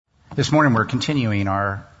This morning we're continuing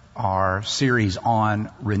our series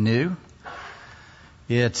on Renew.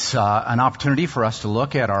 It's an opportunity for us to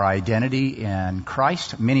look at our identity in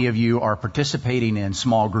Christ. Many of you are participating in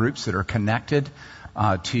small groups that are connected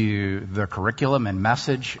to the curriculum and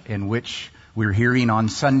message in which we're hearing on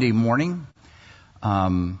Sunday morning.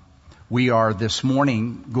 We are this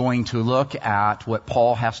morning going to look at what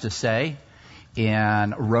Paul has to say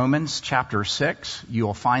in Romans chapter 6.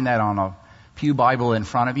 You'll find that on a Pew Bible in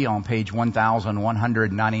front of you on page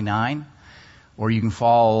 1199, or you can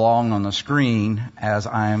follow along on the screen as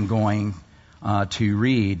I am going to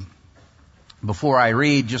read. Before I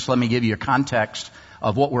read, just let me give you a context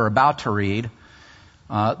of what we're about to read.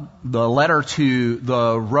 The letter to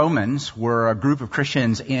the Romans were a group of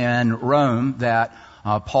Christians in Rome that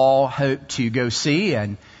Paul hoped to go see,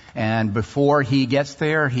 and before he gets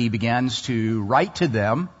there, he begins to write to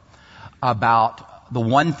them about the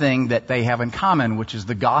one thing that they have in common, which is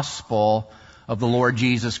the gospel of the Lord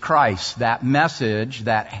Jesus Christ. That message,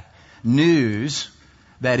 that news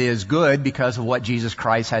that is good because of what Jesus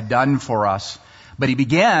Christ had done for us. But he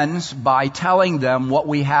begins by telling them what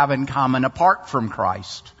we have in common apart from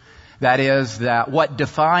Christ. That is, that what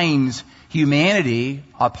defines humanity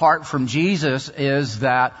apart from Jesus is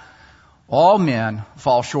that all men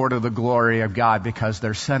fall short of the glory of God because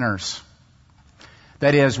they're sinners.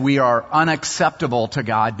 That is, we are unacceptable to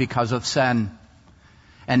God because of sin.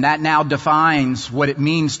 And that now defines what it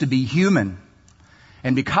means to be human.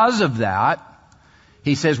 And because of that,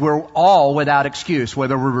 he says we're all without excuse,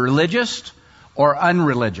 whether we're religious or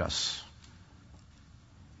unreligious.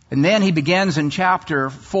 And then he begins in chapter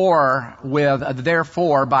 4 with,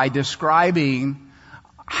 therefore, by describing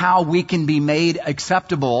how we can be made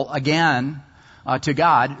acceptable again to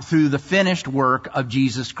God through the finished work of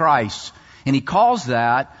Jesus Christ. And he calls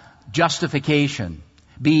that justification,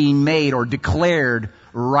 being made or declared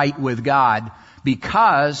right with God,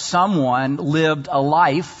 because someone lived a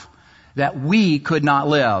life that we could not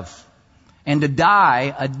live, and to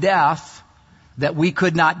die a death that we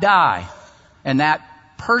could not die. And that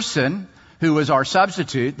person who was our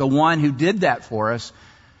substitute, the one who did that for us,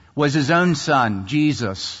 was his own son,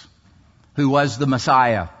 Jesus, who was the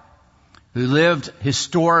Messiah, who lived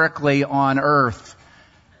historically on earth,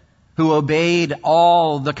 who obeyed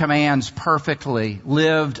all the commands perfectly,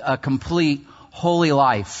 lived a complete holy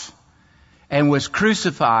life, and was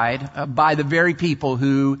crucified by the very people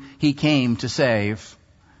who he came to save.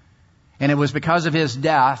 And it was because of his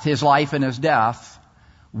death, his life and his death,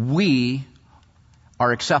 we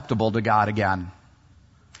are acceptable to God again.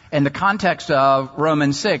 And the context of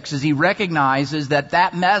Romans 6 is he recognizes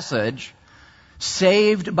that message,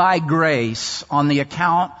 saved by grace on the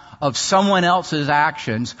account of someone else's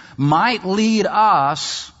actions, might lead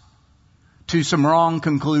us to some wrong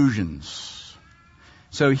conclusions.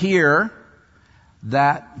 So hear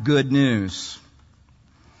that good news.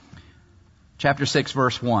 Chapter 6,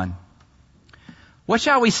 verse 1. What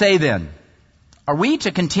shall we say then? Are we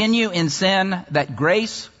to continue in sin that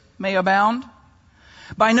grace may abound?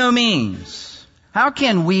 By no means. How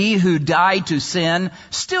can we who died to sin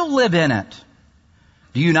still live in it?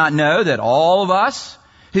 Do you not know that all of us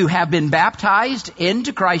who have been baptized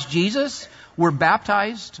into Christ Jesus were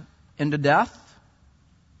baptized into death?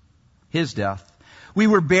 His death. We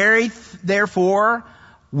were buried, therefore,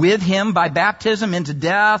 with him by baptism into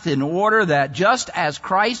death, in order that just as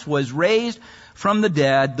Christ was raised from the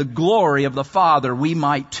dead, the glory of the Father, we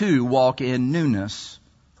might too walk in newness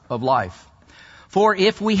of life. For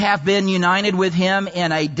if we have been united with him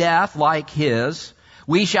in a death like his,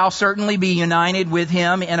 we shall certainly be united with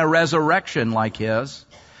him in a resurrection like his.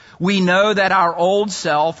 We know that our old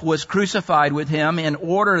self was crucified with him in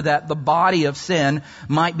order that the body of sin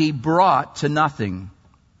might be brought to nothing,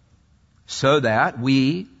 so that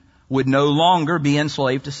we would no longer be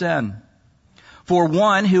enslaved to sin. For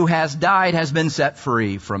one who has died has been set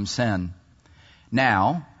free from sin.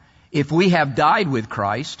 Now, if we have died with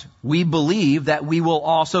Christ, we believe that we will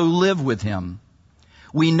also live with him.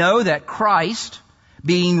 We know that Christ,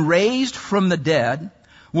 being raised from the dead,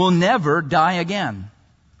 will never die again.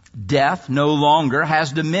 Death no longer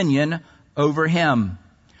has dominion over him.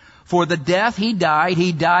 For the death he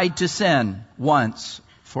died to sin once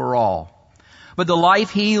for all. But the life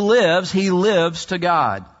he lives to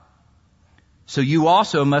God. So you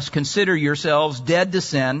also must consider yourselves dead to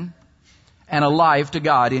sin and alive to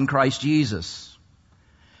God in Christ Jesus.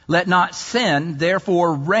 Let not sin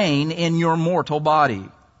therefore reign in your mortal body,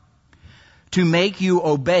 to make you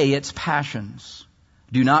obey its passions.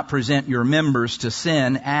 Do not present your members to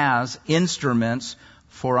sin as instruments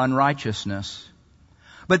for unrighteousness,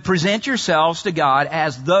 But present yourselves to God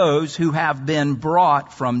as those who have been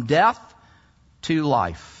brought from death to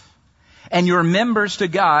life, and your members to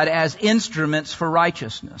God as instruments for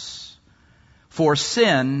righteousness. For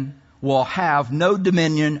sin will have no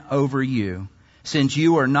dominion over you, since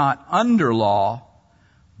you are not under law,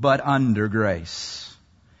 but under grace.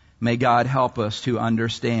 May God help us to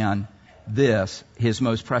understand this, His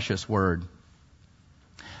most precious word.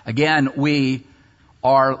 Again, we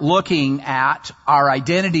are looking at our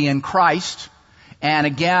identity in Christ. And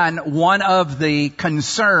again, one of the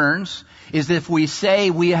concerns is if we say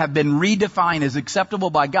we have been redefined as acceptable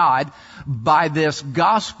by God by this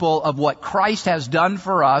gospel of what Christ has done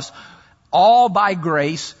for us, all by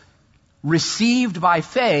grace, received by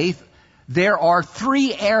faith, there are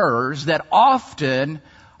three errors that often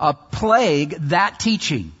plague that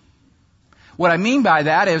teaching. What I mean by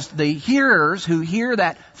that is the hearers who hear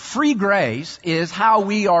that free grace is how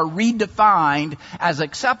we are redefined as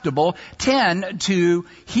acceptable tend to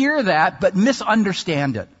hear that but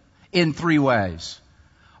misunderstand it in three ways.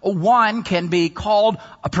 One can be called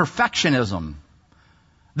a perfectionism.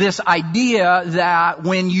 This idea that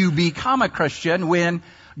when you become a Christian, when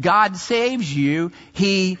God saves you,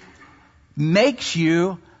 He makes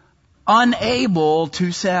you unable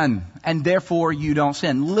to sin, and therefore you don't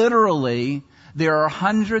sin. Literally, there are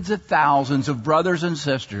hundreds of thousands of brothers and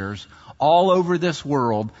sisters all over this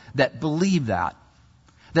world that believe that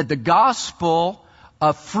the gospel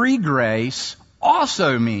of free grace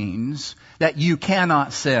also means that you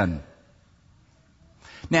cannot sin.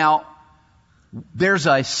 Now, there's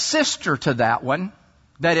a sister to that one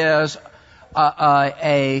that is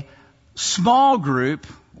a small group.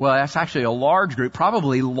 Well, that's actually a large group,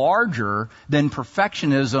 probably larger than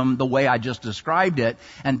perfectionism the way I just described it.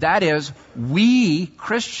 And that is we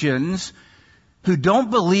Christians who don't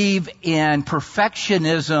believe in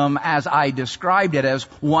perfectionism as I described it, as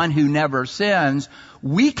one who never sins,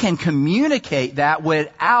 we can communicate that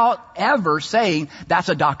without ever saying that's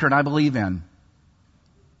a doctrine I believe in.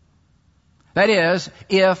 That is,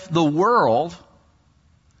 if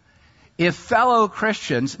fellow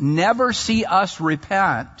Christians never see us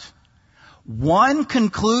repent, one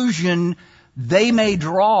conclusion they may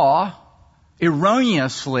draw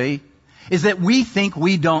erroneously is that we think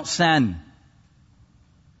we don't sin.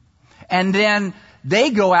 And then they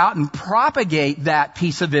go out and propagate that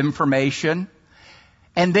piece of information,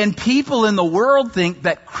 and then people in the world think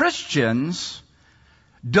that Christians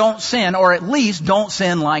don't sin, or at least don't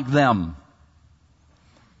sin like them.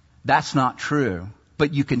 That's not true.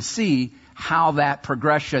 But you can see how that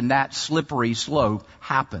progression, that slippery slope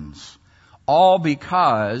happens. All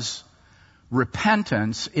because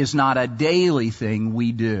repentance is not a daily thing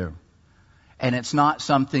we do. And it's not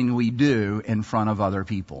something we do in front of other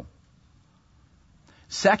people.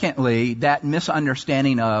 Secondly, that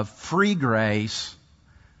misunderstanding of free grace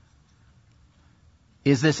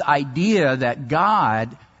is this idea that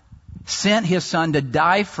God sent His Son to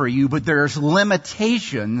die for you, but there's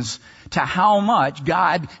limitations to how much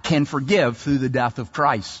God can forgive through the death of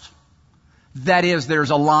Christ. That is, there's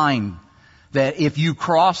a line that if you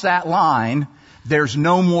cross that line, there's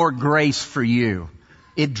no more grace for you.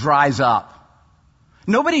 It dries up.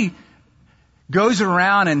 Nobody goes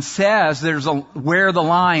around and says where the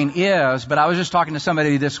line is, but I was just talking to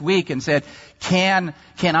somebody this week and said, can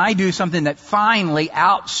I do something that finally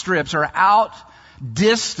outstrips or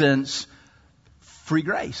outdistance free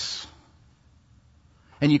grace?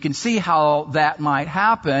 And you can see how that might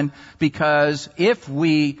happen, because if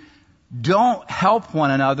we don't help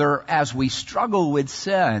one another as we struggle with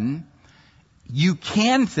sin, you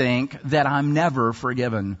can think that I'm never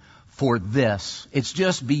forgiven for this. It's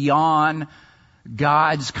just beyond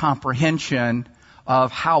God's comprehension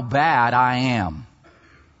of how bad I am.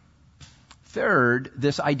 Third,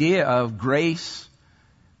 this idea of grace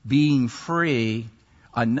being free,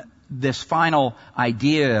 this final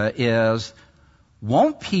idea is,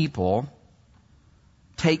 won't people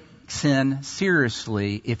take sin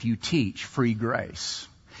seriously if you teach free grace?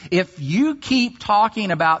 If you keep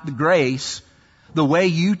talking about the grace the way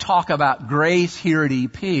you talk about grace here at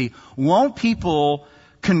EP, won't people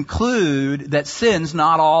conclude that sin's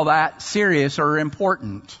not all that serious or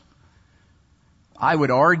important? I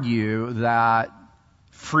would argue that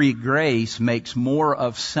free grace makes more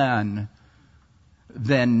of sin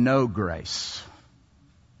than no grace.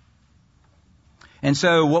 And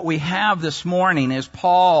so what we have this morning is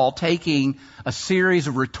Paul taking a series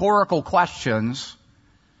of rhetorical questions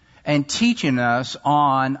and teaching us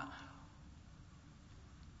on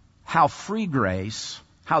how free grace,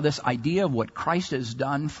 how this idea of what Christ has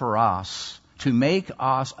done for us to make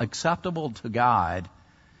us acceptable to God,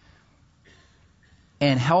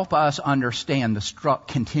 and help us understand the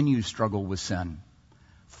continued struggle with sin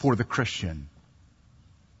for the Christian.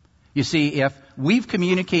 You see, if we've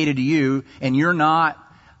communicated to you and you're not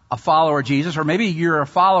a follower of Jesus, or maybe you're a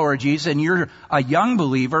follower of Jesus and you're a young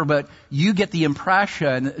believer, but you get the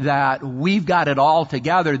impression that we've got it all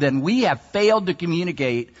together, then we have failed to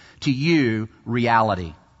communicate to you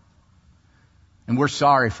reality. And we're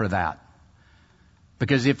sorry for that.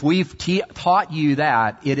 Because if we've taught you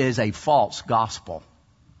that, it is a false gospel.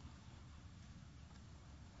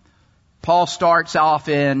 Paul starts off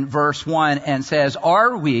in verse 1 and says,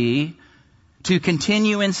 "Are we to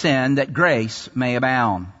continue in sin that grace may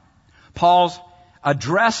abound?" Paul's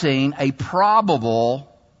addressing a probable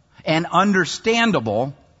and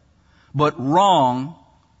understandable but wrong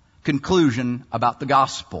conclusion about the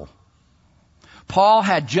gospel. Paul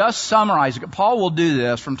had just summarized, Paul will do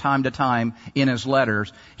this from time to time in his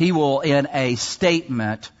letters. He will, in a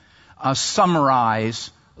statement,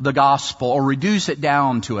 summarize the gospel or reduce it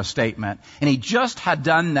down to a statement. And he just had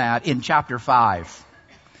done that in chapter 5.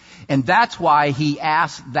 And that's why he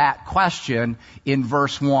asked that question in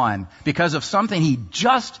verse 1. Because of something he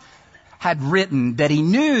just had written that he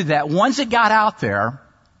knew that once it got out there,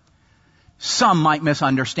 some might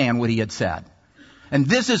misunderstand what he had said. And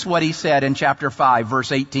this is what he said in chapter 5,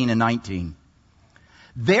 verse 18 and 19.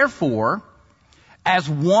 "Therefore, as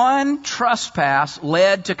one trespass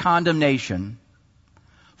led to condemnation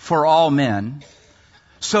for all men,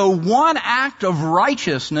 so one act of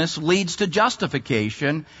righteousness leads to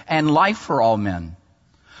justification and life for all men.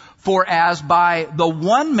 For as by the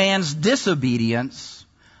one man's disobedience,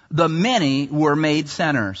 the many were made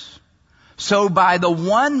sinners, so by the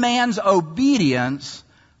one man's obedience,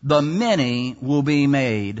 the many will be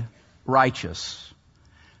made righteous."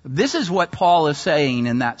 This is what Paul is saying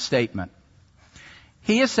in that statement.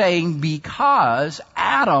 He is saying because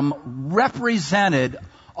Adam represented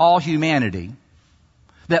all humanity,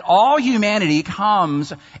 that all humanity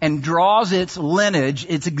comes and draws its lineage,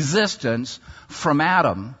 its existence from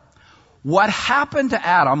Adam. What happened to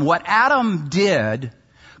Adam, what Adam did,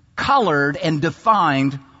 colored and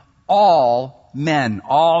defined all men,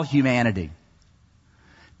 all humanity.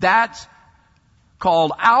 That's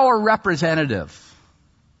called our representative.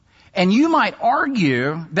 And you might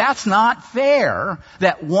argue that's not fair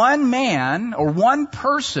that one man or one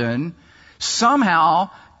person somehow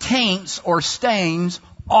taints or stains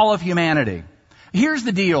all of humanity. Here's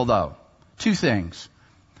the deal, though. Two things.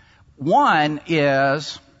 One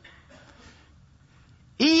is,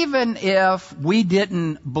 even if we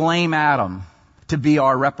didn't blame Adam to be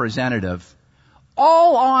our representative,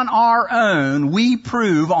 all on our own, we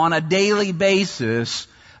prove on a daily basis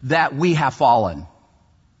that we have fallen.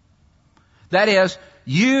 That is,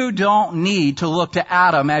 you don't need to look to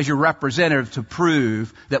Adam as your representative to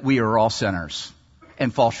prove that we are all sinners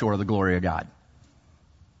and fall short of the glory of God.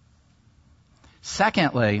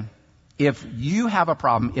 Secondly, if you have a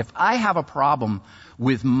problem, if I have a problem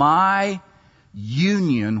with my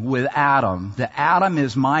union with Adam, that Adam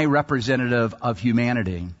is my representative of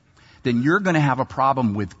humanity, then you're going to have a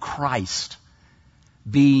problem with Christ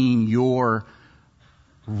being your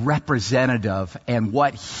representative, and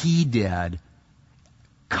what he did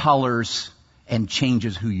colors and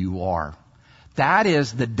changes who you are. That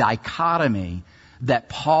is the dichotomy that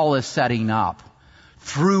Paul is setting up.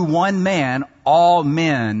 Through one man, all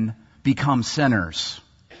men become sinners.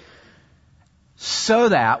 So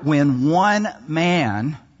that when one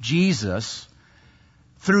man, Jesus,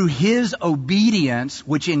 through his obedience,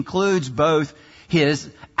 which includes both his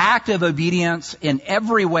active obedience in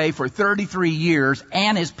every way for 33 years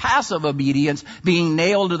and his passive obedience being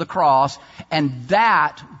nailed to the cross, and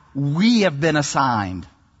that we have been assigned.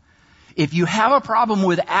 If you have a problem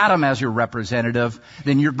with Adam as your representative,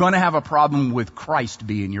 then you're going to have a problem with Christ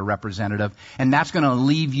being your representative, and that's going to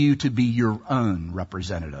leave you to be your own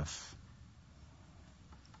representative.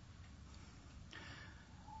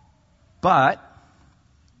 But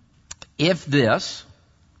if this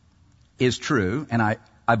is true, and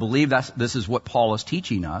I believe this is what Paul is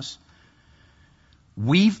teaching us,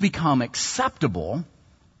 we've become acceptable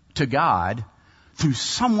to God through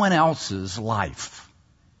someone else's life.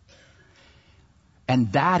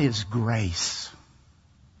 And that is grace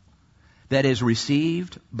that is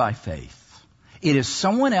received by faith. It is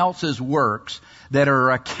someone else's works that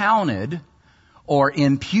are accounted or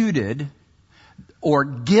imputed or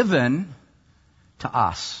given to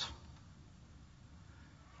us.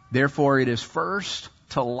 Therefore, it is first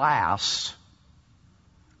to last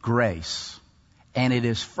grace, and it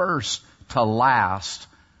is first to last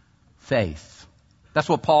faith. That's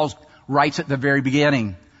what Paul writes at the very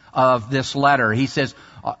beginning of this letter. He says,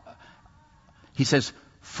 He says,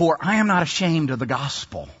 for I am not ashamed of the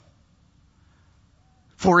gospel,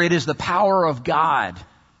 for it is the power of God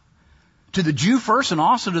to the Jew first and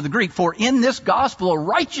also to the Greek. For in this gospel a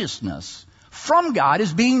righteousness from God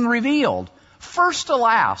is being revealed, first to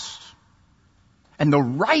last. And the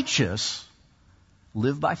righteous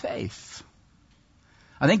live by faith.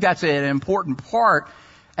 I think that's an important part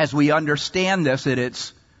as we understand this, that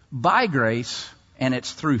it's by grace and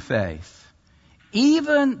it's through faith.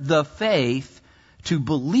 Even the faith to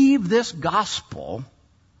believe this gospel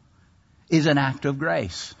is an act of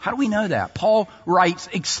grace. How do we know that? Paul writes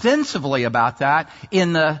extensively about that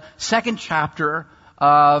in the 2nd chapter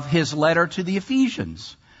of his letter to the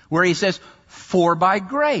Ephesians, where he says, for by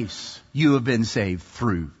grace you have been saved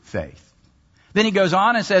through faith. Then he goes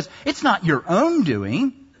on and says, it's not your own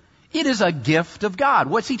doing, it is a gift of God.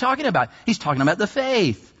 What's he talking about? He's talking about the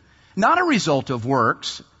faith, not a result of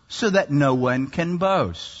works, so that no one can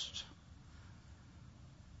boast.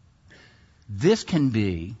 This can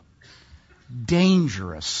be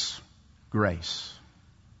dangerous grace.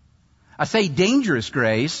 I say dangerous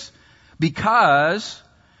grace because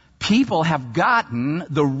people have gotten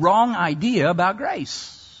the wrong idea about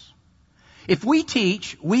grace. If we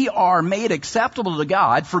teach we are made acceptable to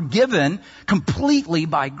God, forgiven completely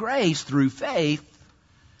by grace through faith,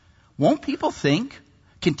 won't people think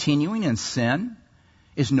continuing in sin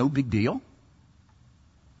is no big deal?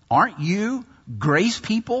 Aren't you grace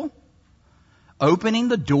people opening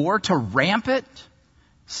the door to rampant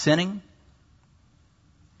sinning?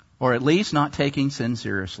 Or at least not taking sin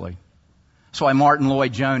seriously. That's why Martin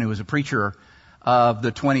Lloyd-Jones, who was a preacher of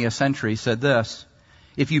the 20th century, said this: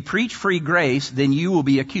 if you preach free grace, then you will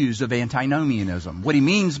be accused of antinomianism. What he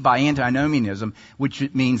means by antinomianism,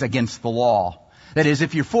 which means against the law. That is,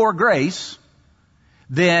 if you're for grace,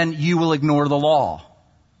 then you will ignore the law.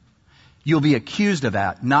 You'll be accused of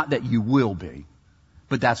that, not that you will be.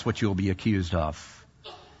 But that's what you'll be accused of.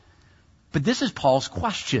 But this is Paul's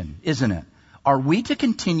question, isn't it? Are we to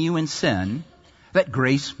continue in sin that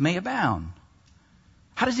grace may abound?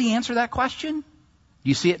 How does he answer that question?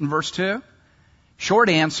 You see it in verse 2? Short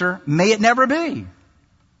answer, may it never be.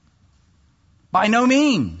 By no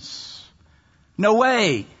means. No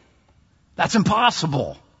way. That's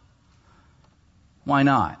impossible. Why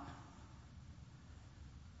not?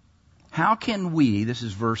 How can we, this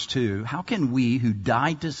is verse 2, how can we who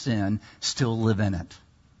died to sin still live in it?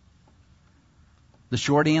 The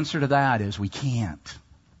short answer to that is we can't.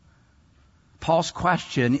 Paul's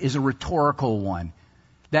question is a rhetorical one.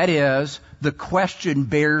 That is, the question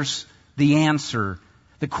bears the answer.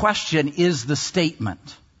 The question is the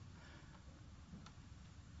statement.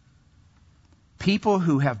 People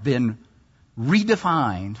who have been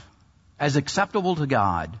redefined as acceptable to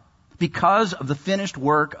God because of the finished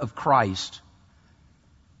work of Christ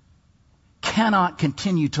cannot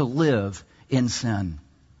continue to live in sin.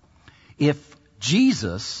 If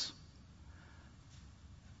Jesus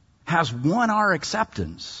has won our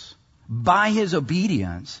acceptance by his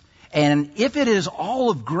obedience, and if it is all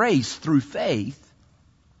of grace through faith,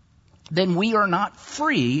 then we are not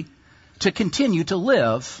free to continue to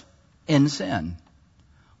live in sin.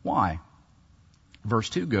 Why? Verse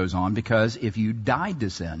 2 goes on, because if you died to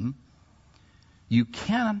sin, you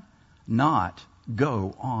cannot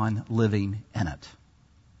go on living in it.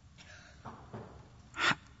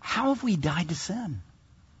 How have we died to sin?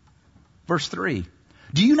 Verse 3.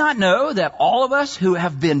 Do you not know that all of us who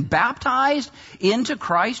have been baptized into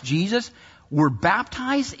Christ Jesus were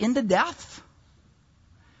baptized into death?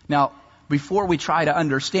 Now, before we try to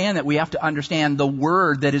understand that, we have to understand the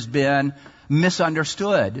word that has been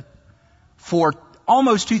misunderstood for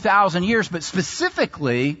almost 2,000 years, but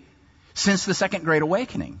specifically since the Second Great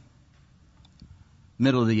Awakening,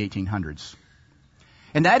 middle of the 1800s.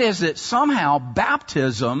 And that is that somehow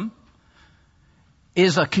baptism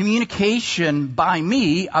is a communication by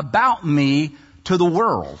me, about me, to the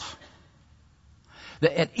world.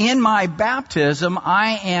 That in my baptism,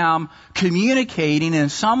 I am communicating in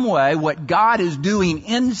some way what God is doing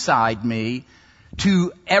inside me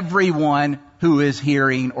to everyone who is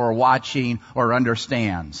hearing or watching or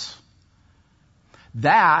understands.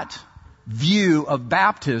 That view of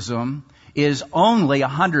baptism is only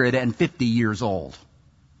 150 years old.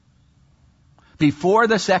 Before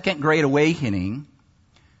the Second Great Awakening,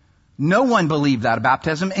 no one believed that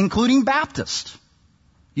baptism, including Baptists.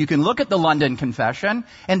 You can look at the London Confession,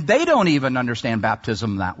 and they don't even understand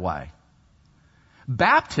baptism that way.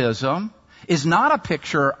 Baptism is not a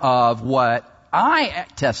picture of what I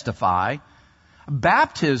testify.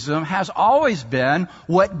 Baptism has always been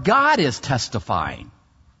what God is testifying.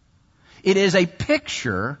 It is a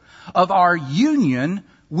picture of our union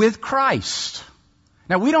with Christ.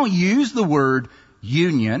 Now, we don't use the word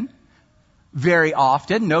union very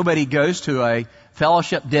often. Nobody goes to a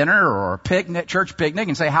fellowship dinner or a picnic, church picnic,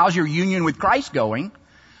 and say, how's your union with Christ going?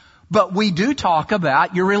 But we do talk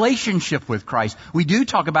about your relationship with Christ. We do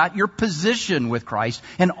talk about your position with Christ.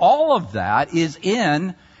 And all of that is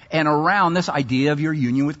in and around this idea of your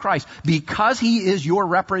union with Christ. Because He is your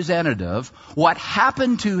representative, what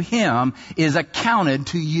happened to Him is accounted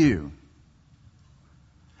to you.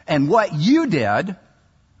 And what you did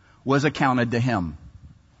was accounted to Him.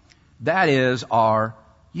 That is our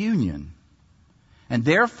union. And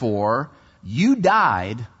therefore, you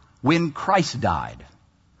died when Christ died.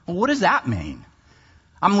 Well, what does that mean?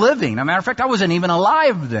 I'm living. As a matter of fact, I wasn't even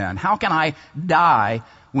alive then. How can I die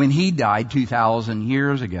when He died 2,000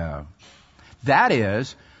 years ago? That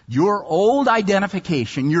is, your old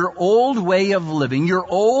identification, your old way of living, your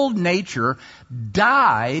old nature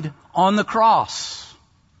died on the cross.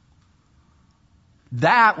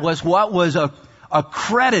 That was what was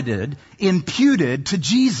accredited, imputed to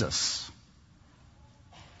Jesus.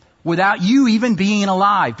 Without you even being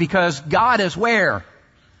alive. Because God is where?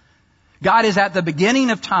 God is at the beginning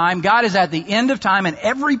of time. God is at the end of time and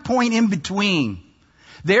every point in between.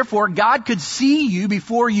 Therefore, God could see you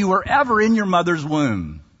before you were ever in your mother's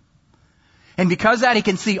womb. And because of that, He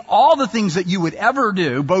can see all the things that you would ever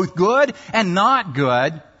do, both good and not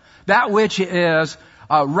good, that which is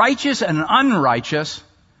righteous and unrighteous,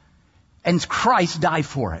 and Christ died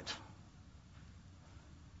for it.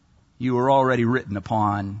 You were already written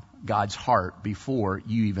upon God's heart before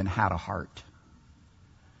you even had a heart.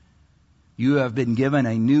 You have been given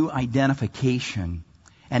a new identification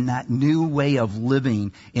and that new way of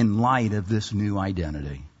living in light of this new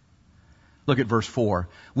identity. Look at verse 4.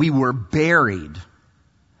 We were buried,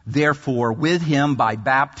 therefore, with Him by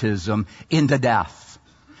baptism into death.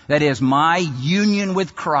 That is, my union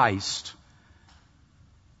with Christ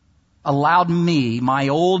allowed me, my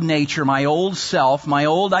old nature, my old self, my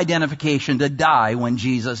old identification to die when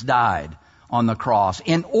Jesus died on the cross.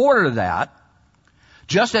 In order that,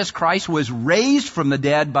 just as Christ was raised from the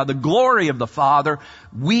dead by the glory of the Father,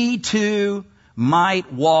 we too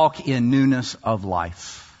might walk in newness of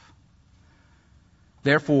life.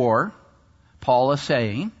 Therefore, Paul is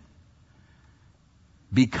saying,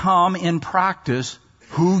 become in practice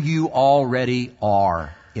who you already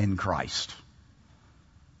are in Christ.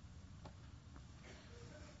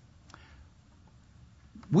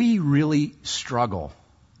 We really struggle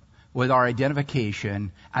with our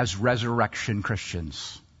identification as resurrection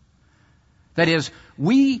Christians. That is,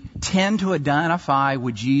 we tend to identify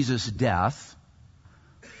with Jesus' death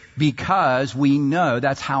because we know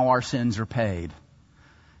that's how our sins are paid.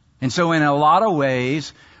 And so in a lot of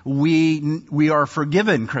ways, we are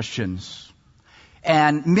forgiven Christians.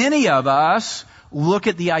 And many of us look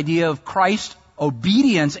at the idea of Christ's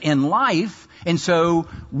obedience in life, and so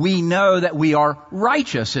we know that we are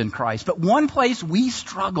righteous in Christ. But one place we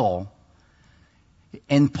struggle,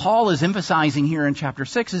 and Paul is emphasizing here in chapter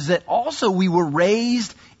 6, is that also we were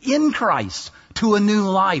raised in Christ to a new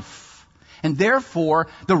life. And therefore,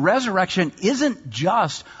 the resurrection isn't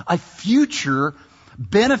just a future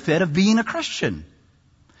benefit of being a Christian.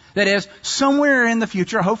 That is, somewhere in the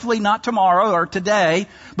future, hopefully not tomorrow or today,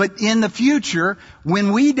 but in the future,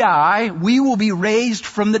 when we die, we will be raised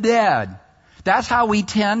from the dead. That's how we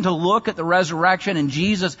tend to look at the resurrection and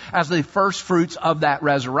Jesus as the first fruits of that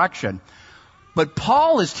resurrection. But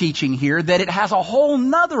Paul is teaching here that it has a whole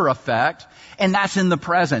nother effect, and that's in the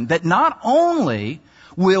present. That not only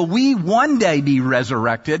will we one day be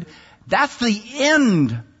resurrected, that's the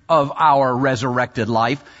end of our resurrected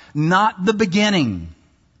life, not the beginning.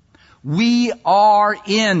 We are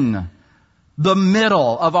in the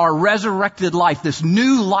middle of our resurrected life, this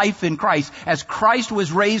new life in Christ. As Christ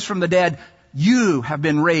was raised from the dead, you have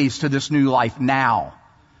been raised to this new life now,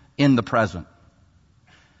 in the present.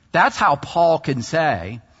 That's how Paul can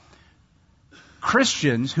say,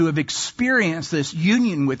 Christians who have experienced this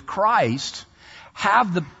union with Christ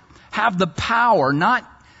have the power, not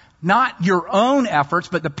your own efforts,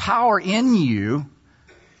 but the power in you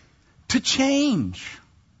to change.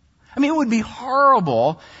 I mean, it would be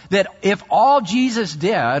horrible that if all Jesus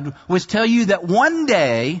did was tell you that one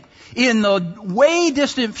day in the way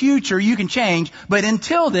distant future you can change, but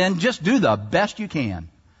until then just do the best you can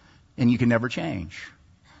and you can never change.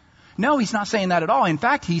 No, He's not saying that at all. In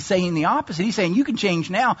fact, He's saying the opposite. He's saying you can change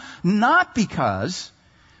now, not because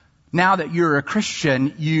now that you're a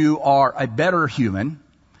Christian you are a better human.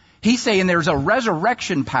 He's saying there's a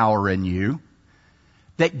resurrection power in you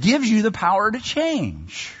that gives you the power to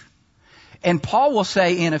change. And Paul will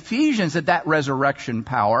say in Ephesians that resurrection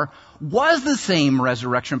power was the same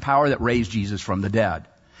resurrection power that raised Jesus from the dead.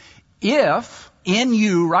 If in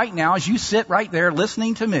you right now, as you sit right there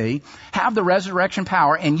listening to me, have the resurrection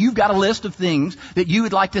power, and you've got a list of things that you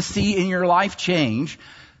would like to see in your life change,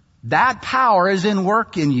 that power is in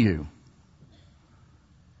work in you.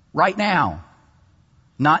 Right now.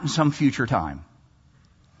 Not in some future time.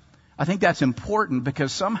 I think that's important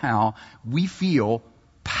because somehow we feel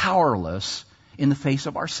powerless in the face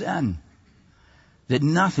of our sin. That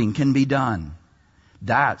nothing can be done.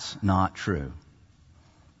 That's not true.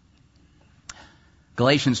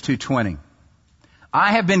 Galatians 2:20.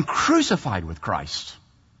 I have been crucified with Christ.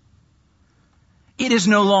 It is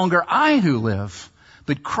no longer I who live,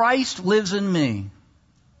 but Christ lives in me.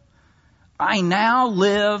 I now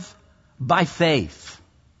live by faith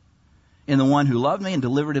in the one who loved me and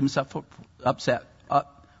delivered himself up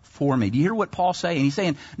for me. Do you hear what Paul's saying? He's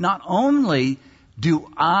saying, not only do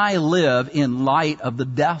I live in light of the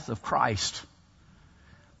death of Christ,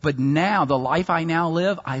 but now, the life I now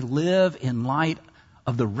live, I live in light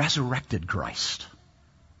of the resurrected Christ.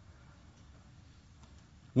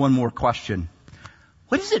 One more question.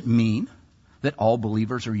 What does it mean that all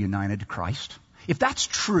believers are united to Christ? If that's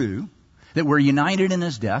true, that we're united in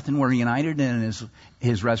His death and we're united in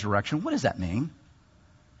His resurrection, what does that mean?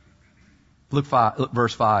 Look,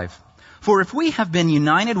 verse 5. For if we have been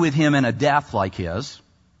united with Him in a death like His,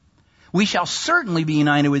 we shall certainly be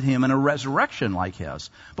united with Him in a resurrection like His.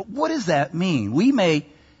 But what does that mean? We may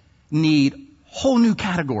need whole new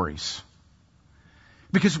categories.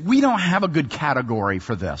 Because we don't have a good category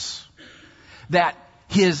for this. That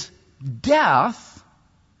His death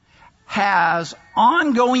has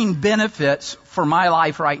ongoing benefits for my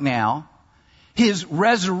life right now. His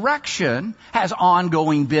resurrection has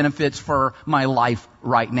ongoing benefits for my life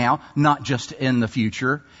right now, not just in the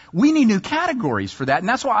future. We need new categories for that. And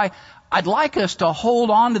that's why I'd like us to hold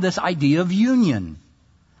on to this idea of union.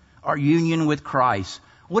 Our union with Christ.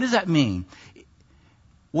 What does that mean?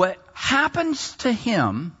 What happens to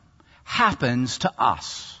Him happens to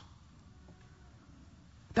us.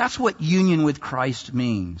 That's what union with Christ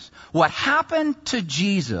means. What happened to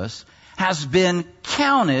Jesus has been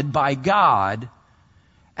counted by God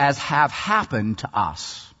as have happened to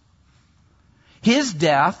us. His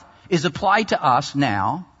death is applied to us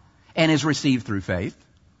now and is received through faith.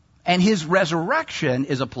 And His resurrection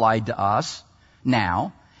is applied to us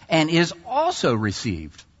now and is also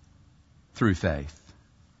received through faith.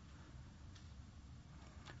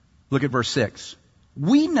 Look at verse 6.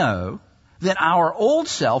 We know that our old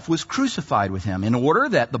self was crucified with Him in order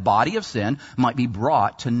that the body of sin might be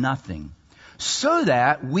brought to nothing, so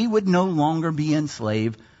that we would no longer be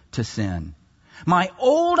enslaved to sin. My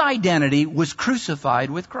old identity was crucified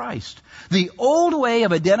with Christ. The old way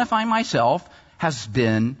of identifying myself has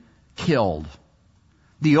been killed.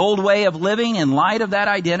 The old way of living in light of that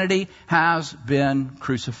identity has been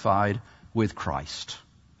crucified with Christ.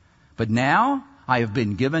 But now I have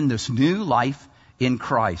been given this new life in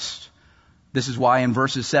Christ. This is why in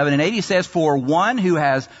verses 7 and 8 he says, for one who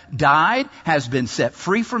has died has been set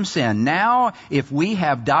free from sin. Now, if we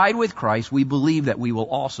have died with Christ, we believe that we will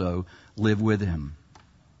also live with Him.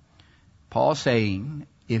 Paul is saying,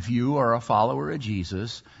 if you are a follower of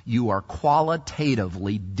Jesus, you are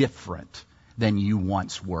qualitatively different than you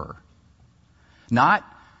once were. Not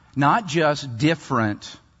just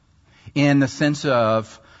different in the sense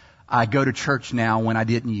of, I go to church now when I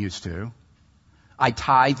didn't used to. I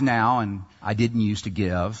tithe now and I didn't used to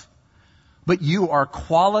give. But you are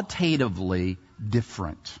qualitatively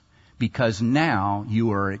different because now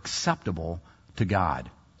you are acceptable to God.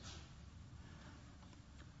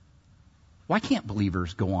 Why can't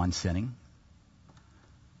believers go on sinning?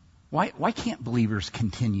 Why can't believers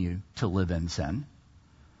continue to live in sin?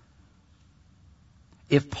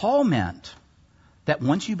 If Paul meant that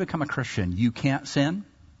once you become a Christian, you can't sin,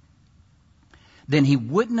 then he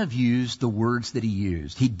wouldn't have used the words that he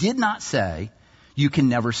used. He did not say, you can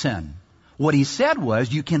never sin. What he said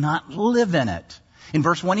was, you cannot live in it. In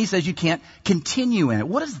verse 1 he says, you can't continue in it.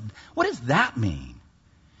 What does that mean?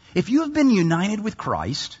 If you have been united with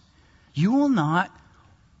Christ, you will not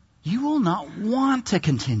want to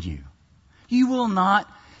continue. You will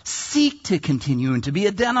not seek to continue and to be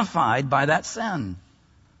identified by that sin.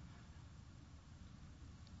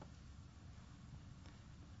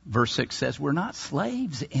 Verse 6 says we're not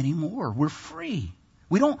slaves anymore. We're free.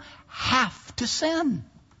 We don't have to sin.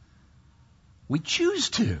 We choose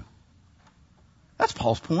to. That's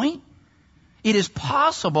Paul's point. It is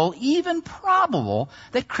possible, even probable,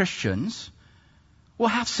 that Christians will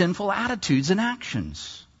have sinful attitudes and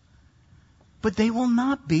actions. But they will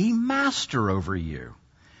not be master over you.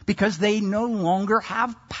 because they no longer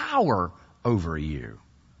have power over you.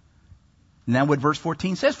 And that's what verse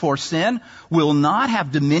 14 says. For sin will not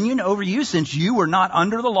have dominion over you, since you were not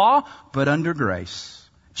under the law, but under grace.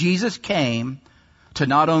 Jesus came to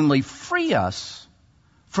not only free us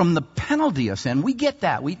from the penalty of sin. We get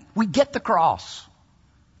that. We get the cross.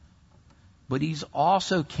 But he's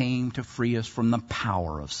also came to free us from the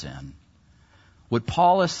power of sin. What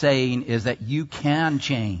Paul is saying is that you can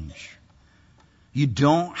change. You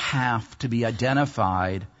don't have to be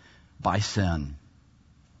identified by sin.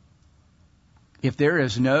 If there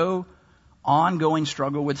is no ongoing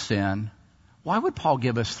struggle with sin, why would Paul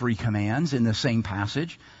give us 3 commands in the same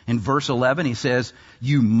passage? In verse 11, he says,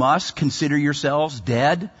 you must consider yourselves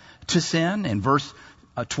dead to sin. In verse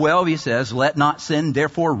 12, he says, let not sin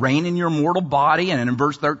therefore reign in your mortal body. And in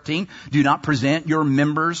verse 13, do not present your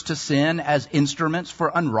members to sin as instruments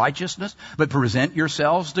for unrighteousness, but present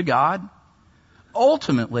yourselves to God.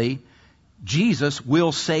 Ultimately, Jesus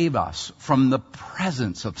will save us from the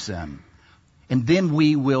presence of sin. And then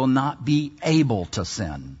we will not be able to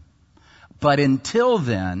sin. But until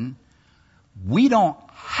then, we don't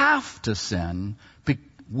have to sin.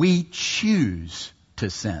 We choose to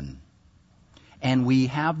sin. And we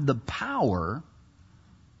have the power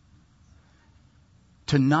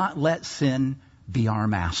to not let sin be our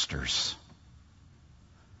masters.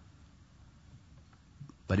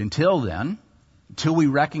 But until then, until we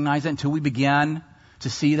recognize it, until we begin to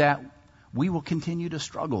see that, we will continue to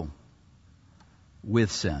struggle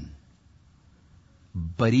with sin.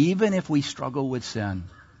 But even if we struggle with sin,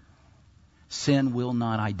 sin will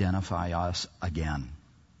not identify us again.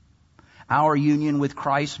 Our union with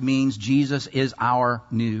Christ means Jesus is our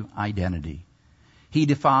new identity. He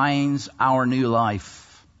defines our new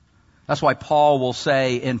life. That's why Paul will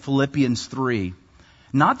say in Philippians 3,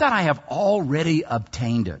 not that I have already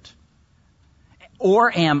obtained it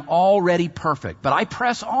or am already perfect, but I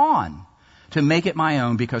press on to make it my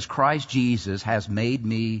own because Christ Jesus has made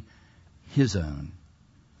me his own.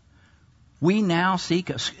 We now seek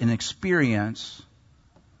an experience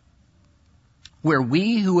where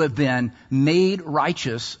we who have been made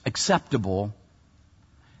righteous, acceptable,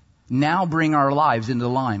 now bring our lives into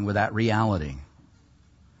line with that reality.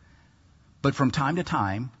 But from time to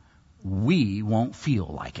time, we won't feel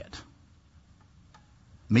like it.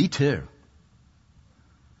 Me too.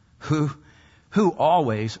 Who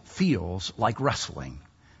always feels like wrestling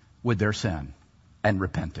with their sin and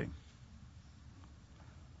repenting.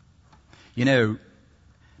 You know,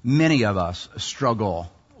 many of us struggle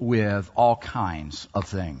with all kinds of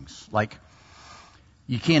things. Like,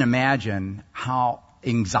 you can't imagine how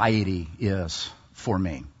anxiety is for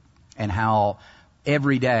me and how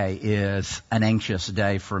every day is an anxious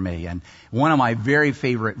day for me. And one of my very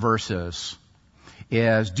favorite verses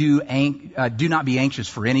is do not be anxious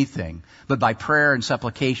for anything, but by prayer and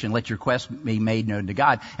supplication let your requests be made known to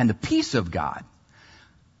God, and the peace of God.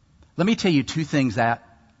 Let me tell you 2 things that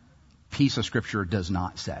piece of Scripture does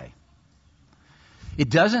not say. It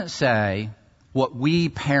doesn't say what we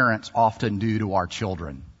parents often do to our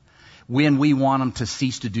children when we want them to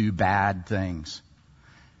cease to do bad things.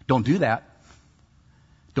 Don't do that.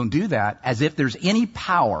 Don't do that as if there's any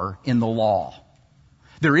power in the law.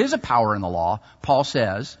 There is a power in the law. Paul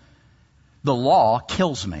says, the law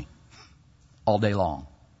kills me all day long.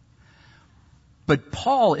 But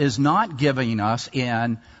Paul is not giving us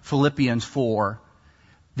in Philippians 4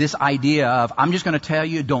 this idea of, I'm just going to tell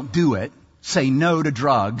you, don't do it. Say no to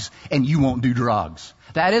drugs, and you won't do drugs.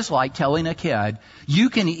 That is like telling a kid, you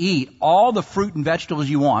can eat all the fruit and vegetables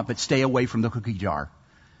you want, but stay away from the cookie jar.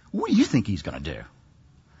 What do you think he's going to do?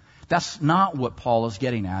 That's not what Paul is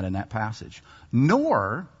getting at in that passage.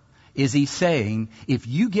 Nor is he saying, if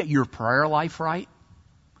you get your prayer life right,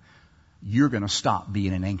 you're going to stop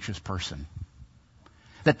being an anxious person.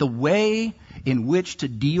 That the way in which to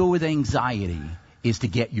deal with anxiety is to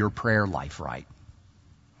get your prayer life right.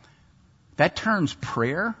 That turns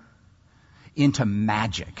prayer into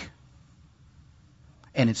magic.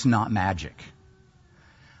 And it's not magic.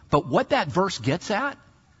 But what that verse gets at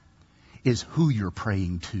is who you're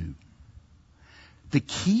praying to. The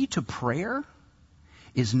key to prayer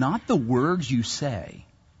is not the words you say.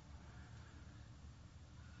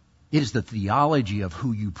 It is the theology of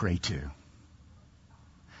who you pray to.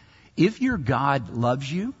 If your God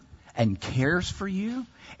loves you and cares for you,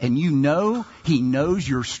 and you know He knows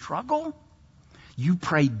your struggle, you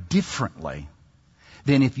pray differently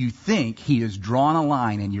than if you think He has drawn a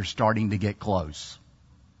line and you're starting to get close.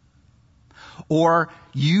 Or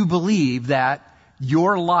you believe that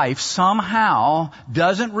your life somehow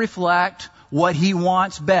doesn't reflect what He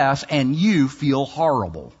wants best and you feel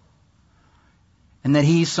horrible. and that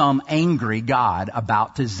He's some angry God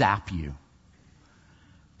about to zap you.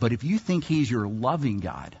 But if you think He's your loving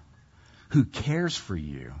God who cares for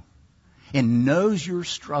you and knows your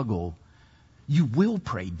struggle, you will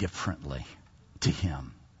pray differently to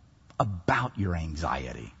Him about your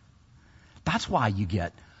anxiety. That's why you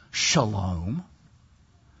get shalom,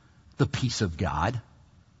 the peace of God,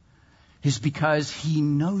 is because He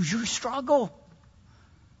knows your struggle.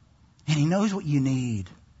 And He knows what you need.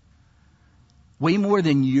 Way more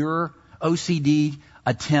than your OCD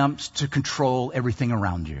attempts to control everything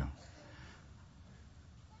around you.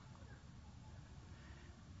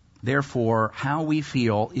 Therefore, how we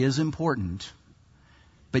feel is important,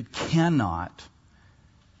 but cannot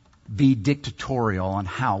be dictatorial on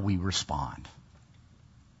how we respond.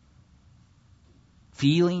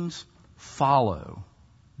 Feelings follow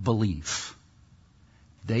belief.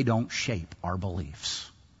 They don't shape our beliefs.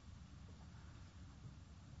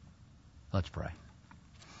 Let's pray.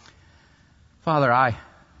 Father,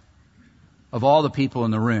 of all the people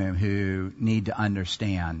in the room who need to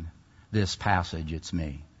understand this passage, it's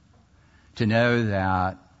me. To know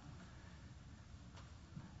that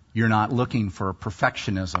you're not looking for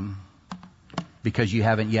perfectionism because you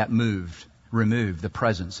haven't yet removed the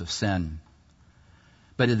presence of sin.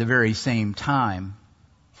 But at the very same time,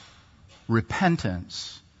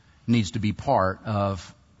 repentance needs to be part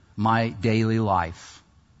of my daily life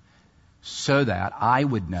so that I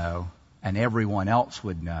would know and everyone else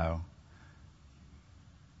would know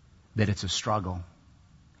that it's a struggle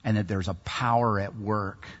and that there's a power at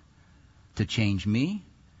work to change me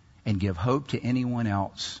and give hope to anyone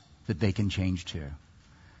else that they can change to.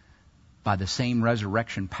 By the same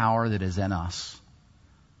resurrection power that is in us.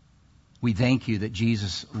 We thank you that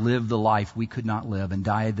Jesus lived the life we could not live and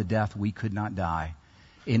died the death we could not die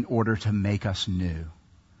in order to make us new.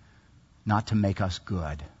 Not to make us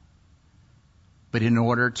good. But in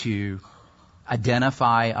order to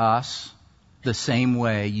identify us the same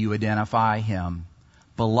way you identify Him.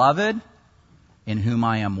 Beloved, in whom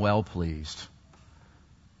I am well pleased.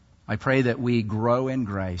 I pray that we grow in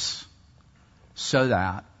grace so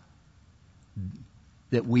that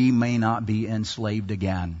we may not be enslaved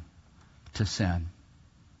again to sin.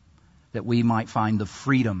 That we might find the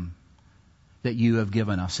freedom that you have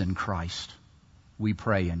given us in Christ. We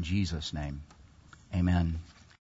pray in Jesus' name. Amen.